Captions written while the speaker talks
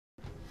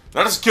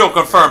Now this is kill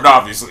confirmed,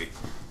 obviously.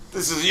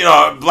 This is, you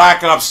know,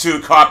 Black Ops 2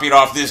 copied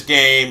off this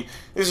game.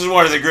 This is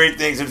one of the great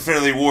things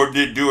Infinity Ward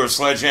did do, or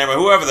Sledgehammer.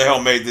 Whoever the hell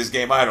made this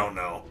game, I don't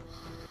know.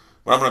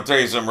 But I'm going to tell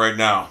you something right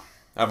now.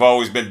 I've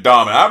always been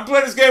dominant. I haven't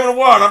played this game in a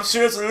while, and I'm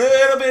sure it's a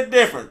little bit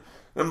different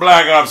than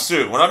Black Ops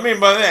 2. What I mean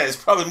by that, it's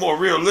probably more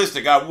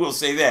realistic, I will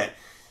say that.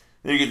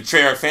 You get the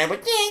Treyarch fan,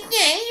 but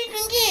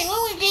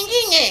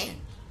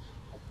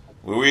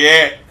where we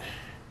at?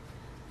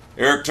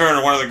 Eric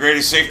Turner, one of the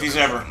greatest safeties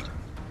ever.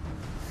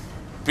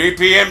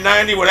 PPM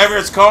 90, whatever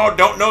it's called,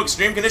 don't know,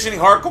 extreme conditioning,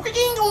 hardcore.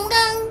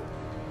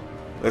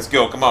 Let's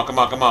go, come on, come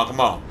on, come on, come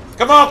on.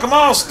 Come on, come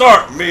on,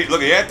 start me.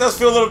 Look at that, it does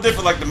feel a little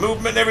different, like the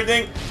movement and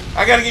everything.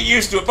 I gotta get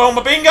used to it. Boom,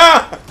 bingo!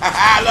 Look.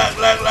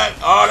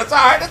 Oh, that's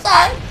alright, that's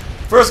alright.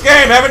 First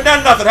game, haven't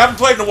done nothing, haven't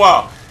played in a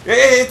while.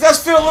 It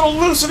does feel a little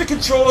loose in the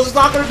controls. It's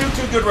not gonna do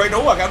too good right now.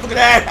 Look, look at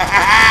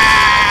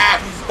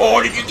that.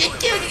 Oh, did you get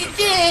killed? Did you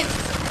get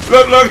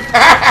Look.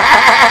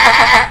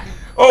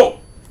 Oh,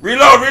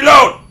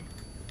 reload.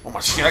 Oh my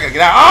shit, I gotta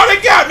get out. Oh,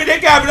 they got me.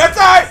 That's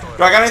alright.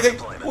 Do I got anything?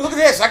 Oh, look at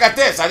this. I got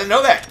this. I didn't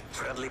know that.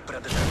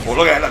 Oh,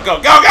 look at that.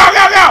 Go.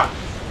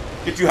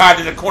 Get you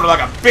hiding in the corner like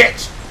a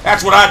bitch.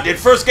 That's what I did.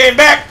 First game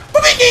back.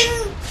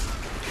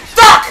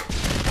 Stuck.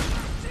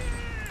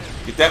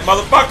 Get that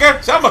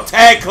motherfucker. So I'm a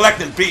tag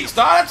collecting beast.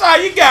 Oh, that's all.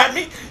 You got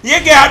me.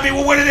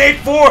 We're winning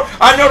 8-4.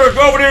 I know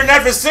they're over there in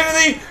that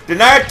vicinity.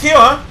 Denied kill,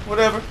 huh?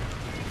 Whatever,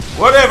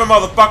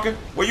 motherfucker.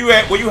 Where you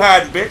at? Where you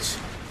hiding, bitch?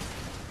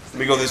 Let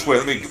me go this way.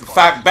 Let me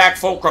back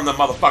fulcrum the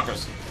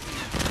motherfuckers.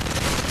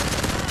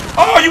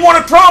 Oh, you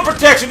wanted prone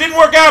protection. Didn't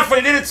work out for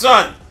you, did it,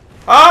 son?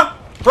 Huh?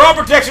 Prone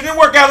protection didn't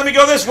work out. Let me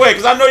go this way,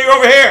 because I know you're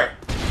over here.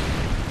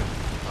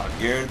 I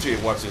guarantee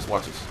it. Watch this.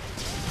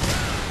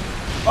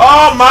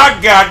 Oh, my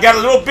God. Got a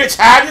little bitch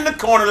hiding in the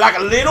corner like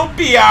a little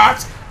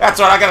biatch. That's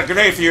right. I got a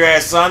grenade for your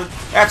ass, son.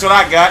 That's what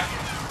I got.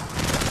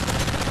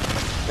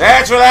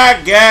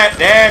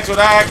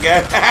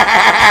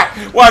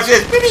 Watch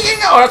this.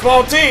 Oh, that's my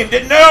own team.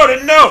 Didn't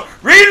know.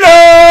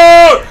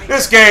 Reload!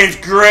 This game's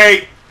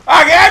great.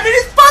 I mean,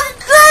 it's fucking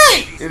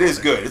great. It is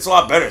good. It's a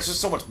lot better. It's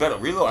just so much better.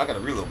 Reload. I got to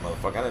reload,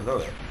 motherfucker. I didn't know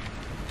that.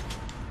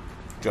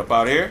 Jump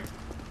out here.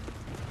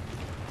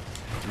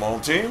 My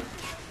own team.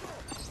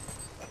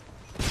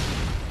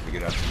 Let me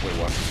get out this way.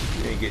 Watch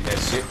this. You ain't getting that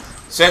shit.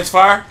 Sense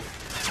fire.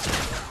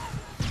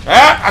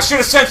 Ah, I should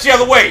have sensed the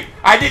other way.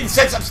 I didn't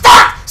sense.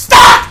 Stop!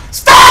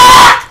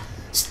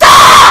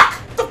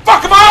 What the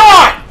fuck am I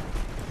on?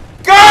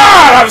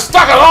 God, I was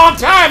stuck a long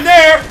time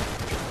there.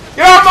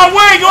 Get out of my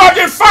way. Go out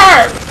there and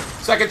fire.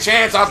 Second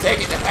chance, I'll take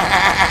it.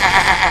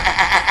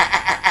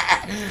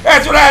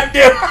 That's what I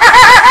do.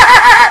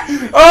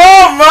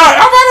 Oh my!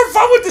 I'm having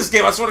fun with this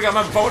game. I swear to God, I'm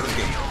having fun with this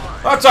game.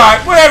 That's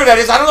alright. Whatever that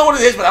is. I don't know what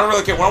it is, but I don't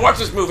really care. When I watch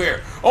this move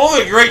here,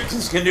 only the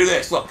greats can do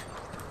this. Look.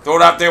 Throw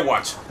it out there.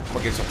 Watch. I'm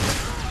gonna get some.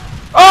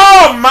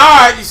 Oh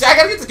my! You see, I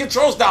gotta get the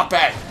controls down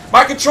pat.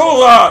 My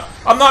control,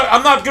 I'm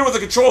not good with the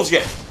controls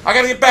yet. I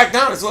gotta get back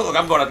down. Look,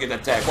 I'm going to get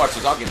that tag. Watch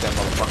this. I'll get that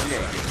motherfucker. You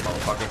ain't getting this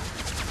motherfucker.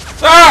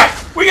 Alright!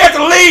 We got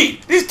the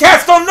lead! These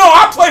cats don't know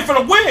I play for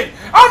the win!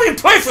 I don't even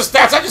play for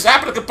stats, I just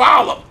happen to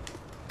compile them!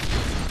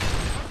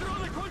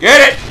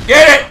 Get it!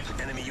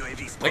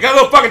 They got a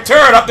little fucking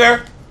turret up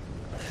there.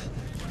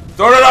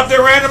 Throw it up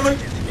there randomly.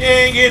 You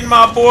ain't getting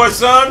my boy,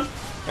 son.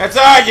 That's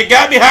alright, you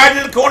got me hiding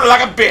in the corner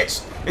like a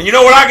bitch. And you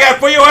know what I got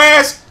for your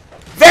ass?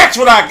 That's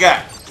what I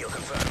got!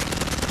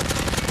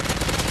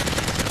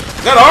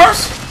 Is that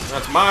ours?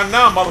 That's mine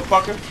now,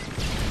 motherfucker.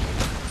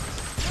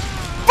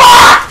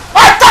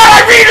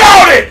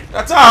 Reloaded!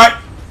 That's alright.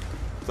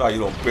 That's alright, you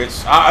little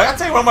bitch. I'll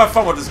tell you what, I'm having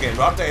fun with this game,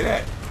 bro. I'll tell you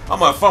that. I'm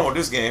having fun with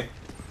this game.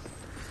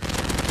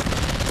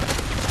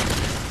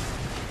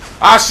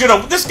 I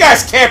should've. This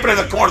guy's camping in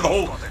the corner the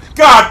whole.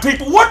 God,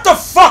 people, what the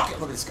fuck?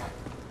 Look at this guy.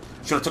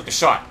 Should've took the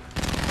shot.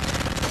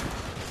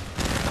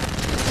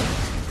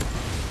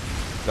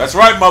 That's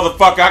right,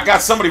 motherfucker. I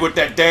got somebody with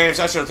that dance.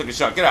 I should've took a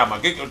shot. Get out,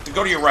 man.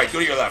 Go to your right. Go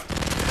to your left.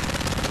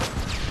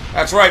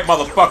 That's right,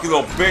 motherfucker,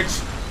 little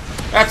bitch.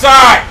 That's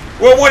alright.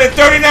 We're winning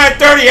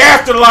 39-30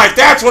 Afterlife.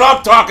 That's what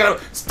I'm talking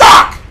about.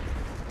 Stock!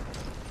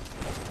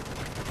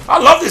 I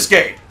love this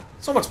game.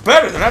 So much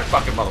better than that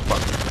fucking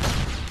motherfucker.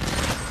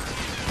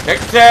 Take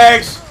the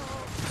tags.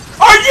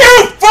 Are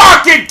you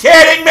fucking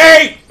kidding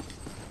me?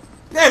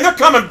 Man, they're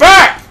coming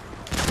back.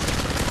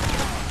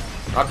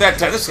 Not that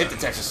time. This hit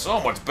detection is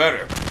so much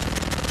better.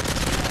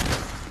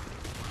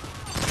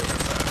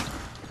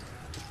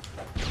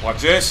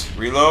 Watch this.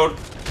 Reload.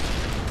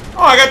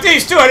 Oh, I got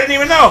these too. I didn't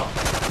even know.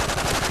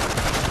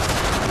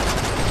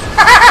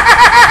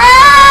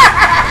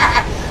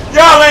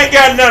 Y'all ain't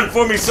got nothing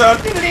for me, son.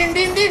 Are you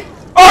kidding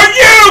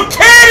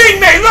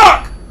me?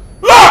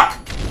 Look!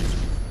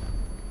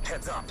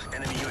 Heads up.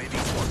 Enemy UAV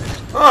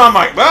spotted. Oh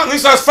my, well, at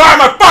least I was firing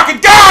my fucking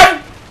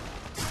gun!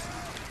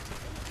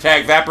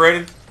 Tag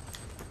evaporated.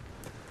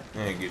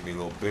 You ain't getting me,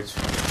 little bitch.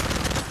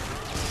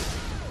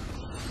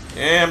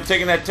 Yeah, I'm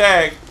taking that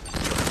tag.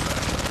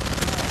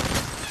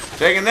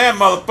 Taking that,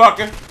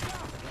 motherfucker.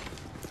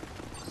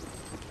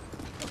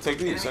 I'll take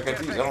these. I got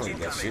these. I don't need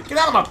that shit. Get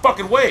out of my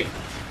fucking way.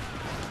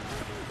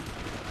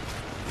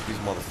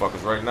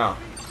 motherfuckers right now.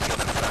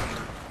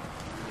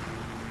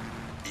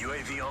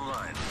 UAV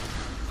online.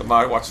 Come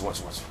on, watch.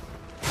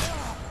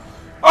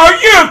 Are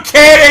you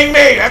kidding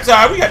me? That's all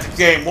right. We got the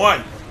game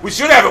won. We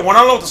should have it won. I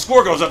don't know what the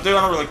score goes up to.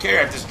 I don't really care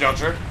at this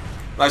juncture.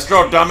 Nice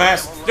throw,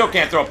 dumbass. Still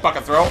can't throw a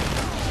fucking throw.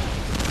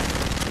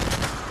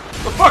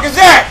 The fuck is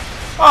that?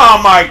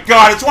 Oh my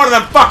god, it's one of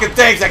them fucking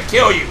things that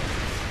kill you.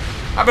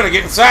 I better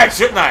get inside,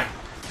 shouldn't I?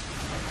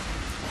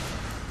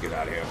 Get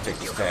out of here. I'll take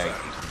this tag.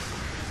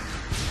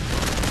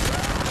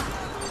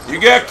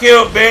 You got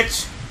killed,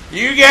 bitch.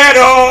 You get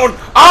owned.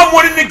 I'm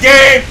winning the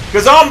game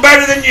because I'm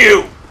better than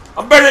you.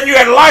 I'm better than you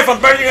at life.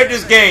 I'm better than you at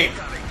this game.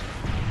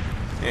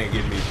 You ain't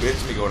getting me, bitch.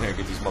 Let me go in here and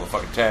get these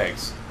motherfucking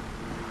tags.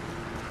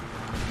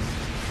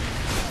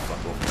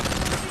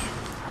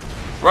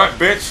 Right,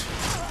 bitch.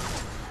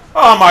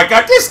 Oh my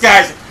god, this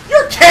guy's...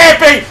 You're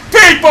camping,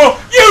 people!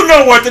 You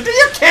know what to do.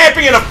 You're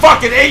camping in a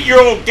fucking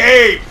 8-year-old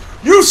game.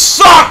 You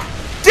suck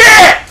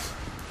dick!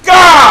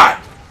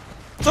 God!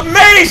 It's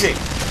amazing!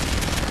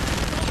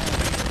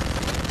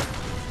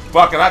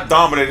 Fucking, I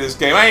dominated this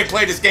game. I ain't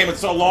played this game in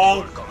so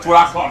long. It's what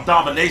I call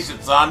domination,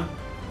 son.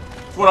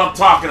 That's what I'm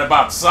talking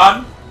about,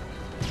 son.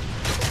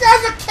 These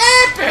guys are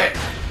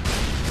camping!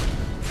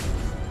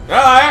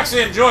 Well, I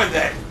actually enjoyed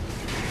that.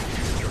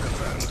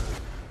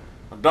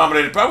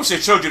 Dominated. I wish they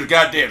showed you the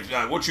goddamn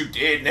what you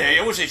did,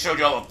 man. I wish they showed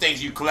you all the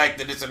things you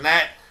collected, this and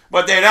that,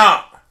 but they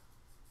don't.